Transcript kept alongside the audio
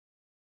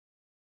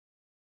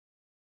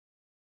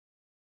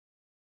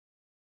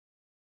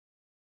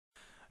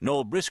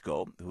Noel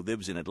Briscoe, who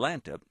lives in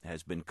Atlanta,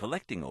 has been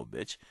collecting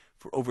obits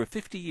for over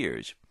 50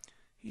 years.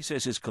 He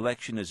says his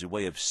collection is a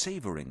way of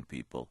savoring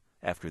people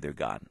after they're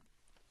gone.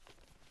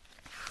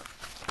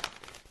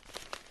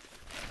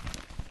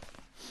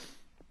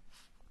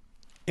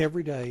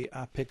 Every day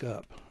I pick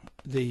up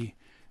the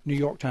New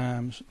York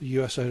Times, the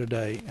USA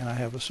Today, and I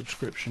have a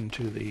subscription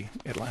to the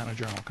Atlanta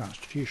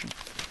Journal-Constitution.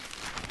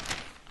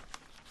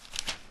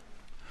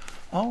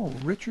 Oh,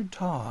 Richard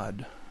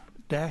Todd,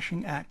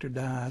 dashing actor,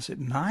 dies at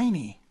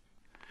 90.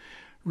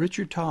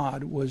 Richard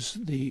Todd was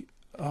the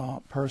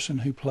person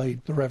who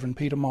played the Reverend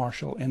Peter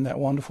Marshall in that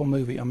wonderful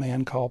movie, A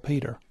Man Called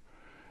Peter.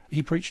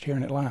 He preached here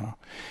in Atlanta.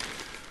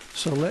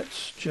 So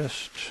let's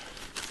just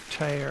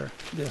tear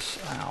this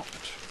out.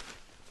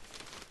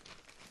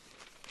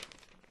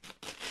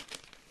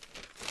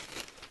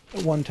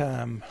 One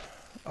time,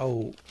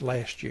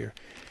 last year,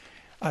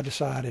 I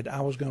decided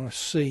I was going to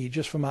see,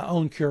 just for my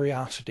own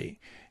curiosity,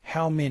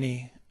 how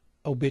many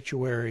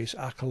obituaries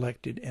I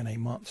collected in a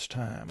month's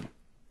time.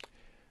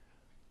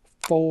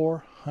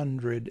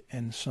 400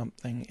 and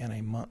something in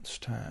a month's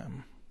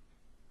time.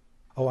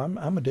 Oh,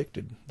 I'm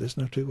addicted. There's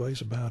no two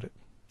ways about it.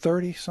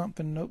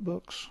 30-something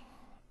notebooks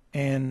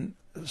and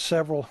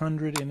several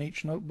hundred in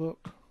each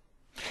notebook.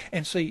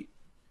 And see,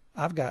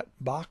 I've got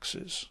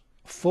boxes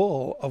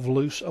full of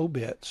loose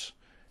obits.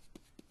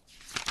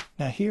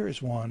 Now here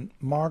is one,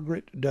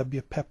 Margaret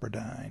W.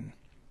 Pepperdine,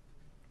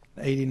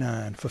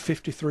 89, for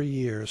 53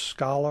 years,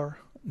 scholar,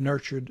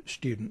 nurtured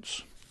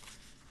students.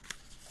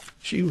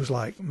 She was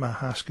like my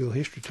high school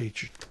history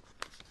teacher.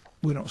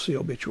 We don't see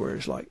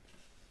obituaries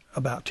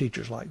about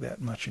teachers like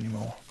that much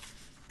anymore.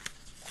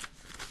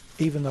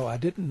 Even though I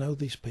didn't know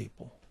these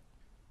people,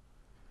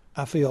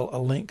 I feel a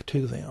link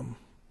to them.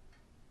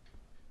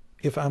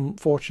 If I'm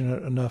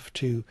fortunate enough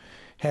to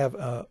have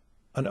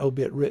an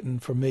obit written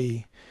for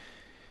me,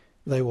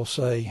 they will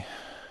say,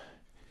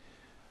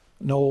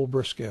 Noel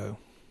Briscoe,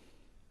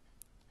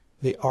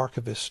 the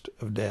archivist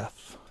of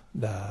death,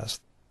 dies.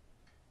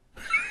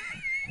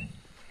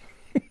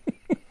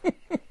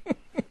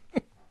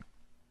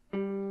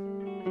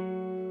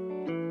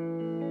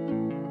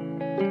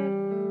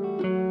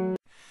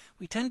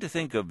 We tend to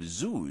think of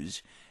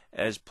zoos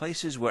as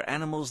places where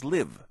animals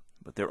live,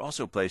 but they're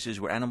also places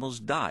where animals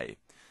die.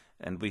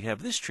 And we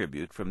have this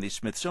tribute from the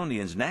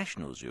Smithsonian's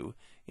National Zoo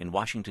in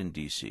Washington,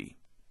 D.C.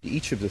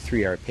 Each of the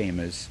 3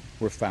 arapaima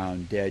were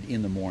found dead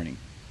in the morning,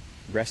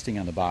 resting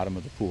on the bottom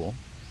of the pool.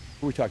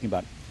 We're talking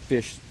about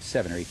fish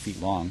 7 or 8 feet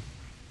long.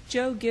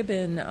 Joe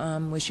Gibbon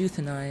was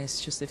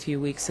euthanized just a few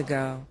weeks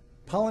ago.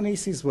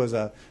 Polynices was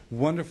a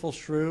wonderful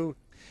shrew,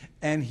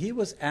 and he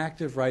was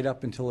active right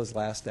up until his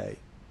last day.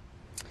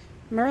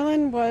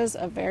 Merlin was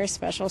a very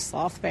special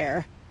sloth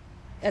bear.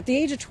 At the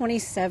age of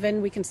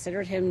 27, we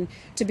considered him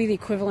to be the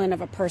equivalent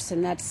of a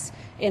person that's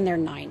in their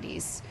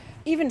 90s.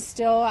 Even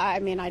still, I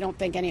mean, I don't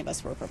think any of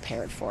us were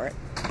prepared for it.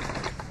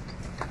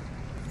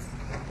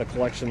 The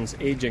collection's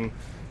aging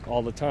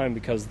all the time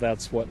because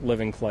that's what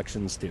living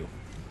collections do.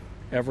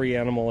 Every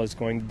animal is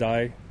going to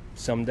die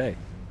someday.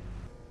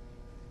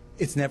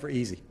 It's never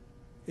easy.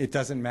 It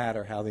doesn't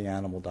matter how the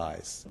animal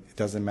dies. It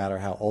doesn't matter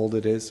how old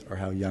it is or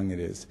how young it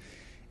is.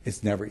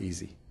 It's never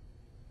easy.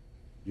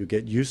 You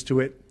get used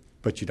to it,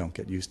 but you don't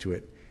get used to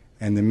it.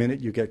 And the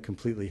minute you get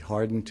completely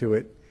hardened to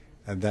it,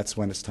 that's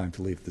when it's time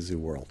to leave the zoo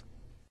world.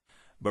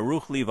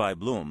 Baruch Levi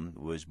Bloom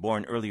was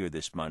born earlier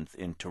this month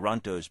in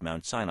Toronto's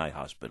Mount Sinai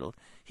Hospital.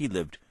 He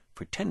lived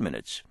for 10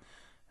 minutes.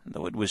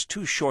 Though it was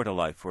too short a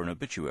life for an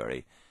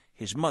obituary,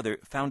 his mother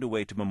found a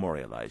way to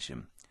memorialize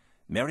him.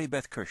 Mary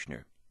Beth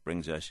Kirshner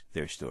brings us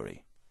their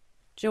story.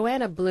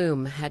 Joanna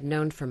Bloom had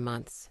known for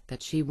months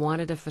that she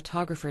wanted a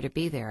photographer to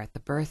be there at the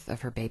birth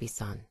of her baby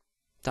son.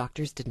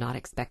 Doctors did not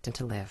expect him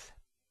to live.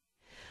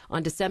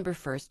 On December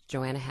 1st,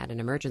 Joanna had an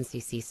emergency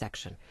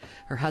C-section.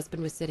 Her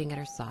husband was sitting at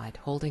her side,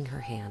 holding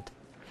her hand.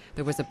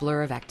 There was a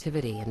blur of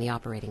activity in the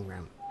operating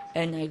room.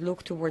 And I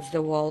looked towards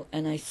the wall,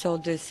 and I saw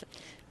this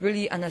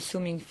really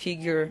unassuming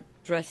figure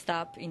dressed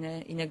up in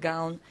a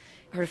gown,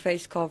 her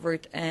face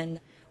covered, and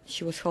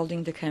she was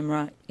holding the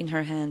camera in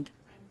her hand.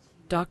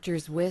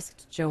 Doctors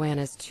whisked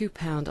Joanna's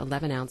 2-pound,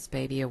 11-ounce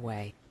baby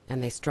away,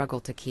 and they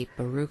struggled to keep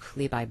Baruch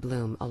Levi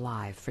Bloom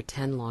alive for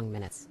 10 long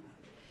minutes.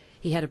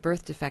 He had a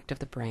birth defect of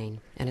the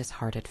brain, and his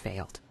heart had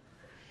failed.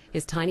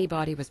 His tiny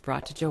body was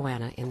brought to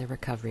Joanna in the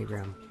recovery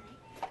room.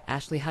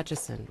 Ashley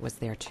Hutchison was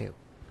there too.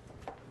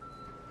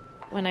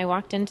 When I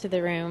walked into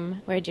the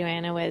room where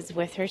Joanna was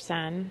with her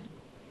son,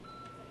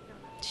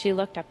 she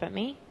looked up at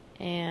me,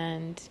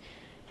 and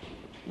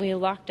we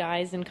locked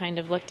eyes and kind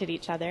of looked at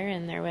each other,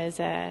 and there was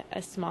a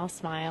small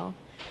smile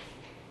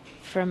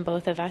from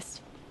both of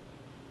us,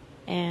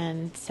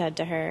 and said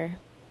to her,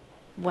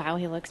 "Wow,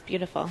 he looks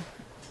beautiful."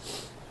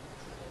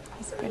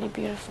 He's pretty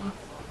beautiful.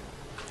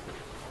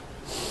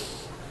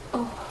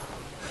 Oh.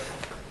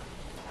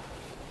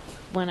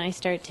 When I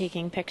start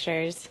taking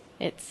pictures,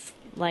 it's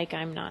like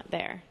I'm not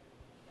there.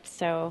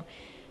 So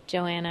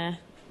Joanna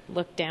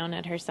looked down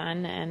at her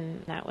son,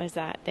 and that was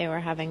that. They were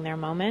having their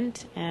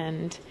moment,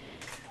 and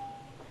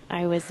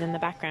I was in the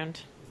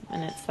background,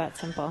 and it's that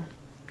simple.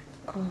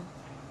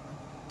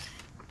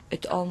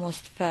 It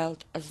almost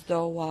felt as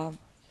though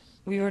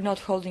we were not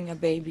holding a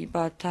baby,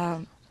 but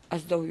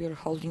as though we were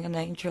holding an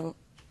angel.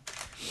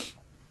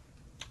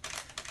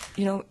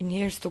 You know, in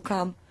years to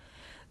come,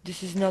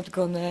 this is not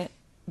gonna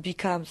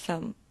become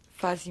some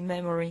fuzzy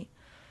memory,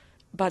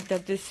 but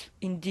that this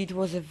indeed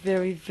was a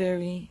very,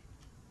 very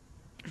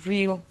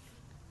real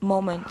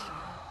moment.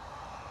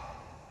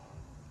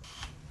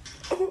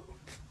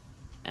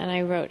 And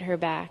I wrote her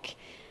back,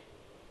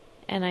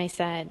 and I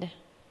said,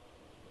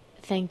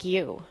 "Thank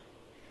you.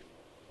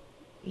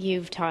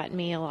 You've taught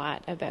me a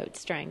lot about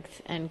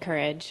strength and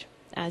courage,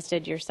 as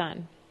did your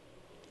son."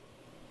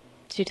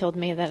 She told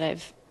me that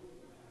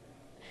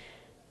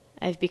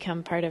I've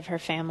become part of her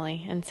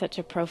family in such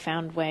a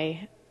profound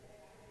way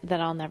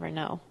that I'll never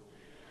know.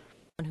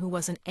 Who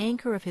was an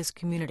anchor of his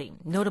community,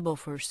 notable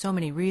for so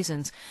many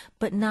reasons,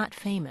 but not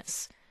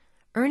famous.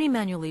 Ernie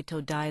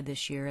Manuelito died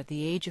this year at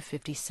the age of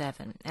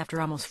 57, after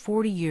almost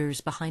 40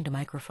 years behind a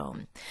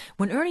microphone.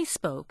 When Ernie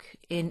spoke,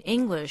 in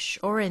English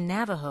or in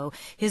Navajo,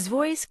 his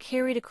voice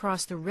carried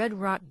across the Red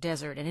Rock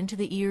Desert and into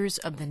the ears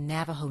of the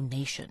Navajo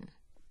Nation.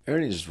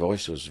 Ernie's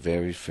voice was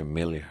very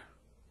familiar.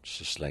 It's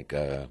just like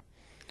the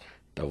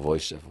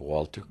voice of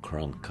Walter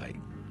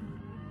Cronkite.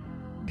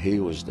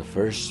 He was the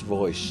first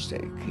voice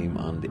that came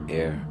on the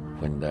air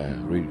when the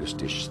radio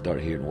station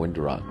started here in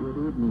Window Rock.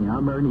 Good evening,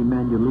 I'm Ernie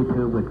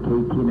Manuelito with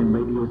KTN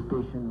radio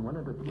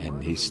station.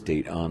 And he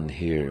stayed on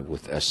here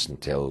with us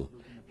until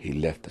he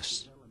left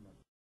us.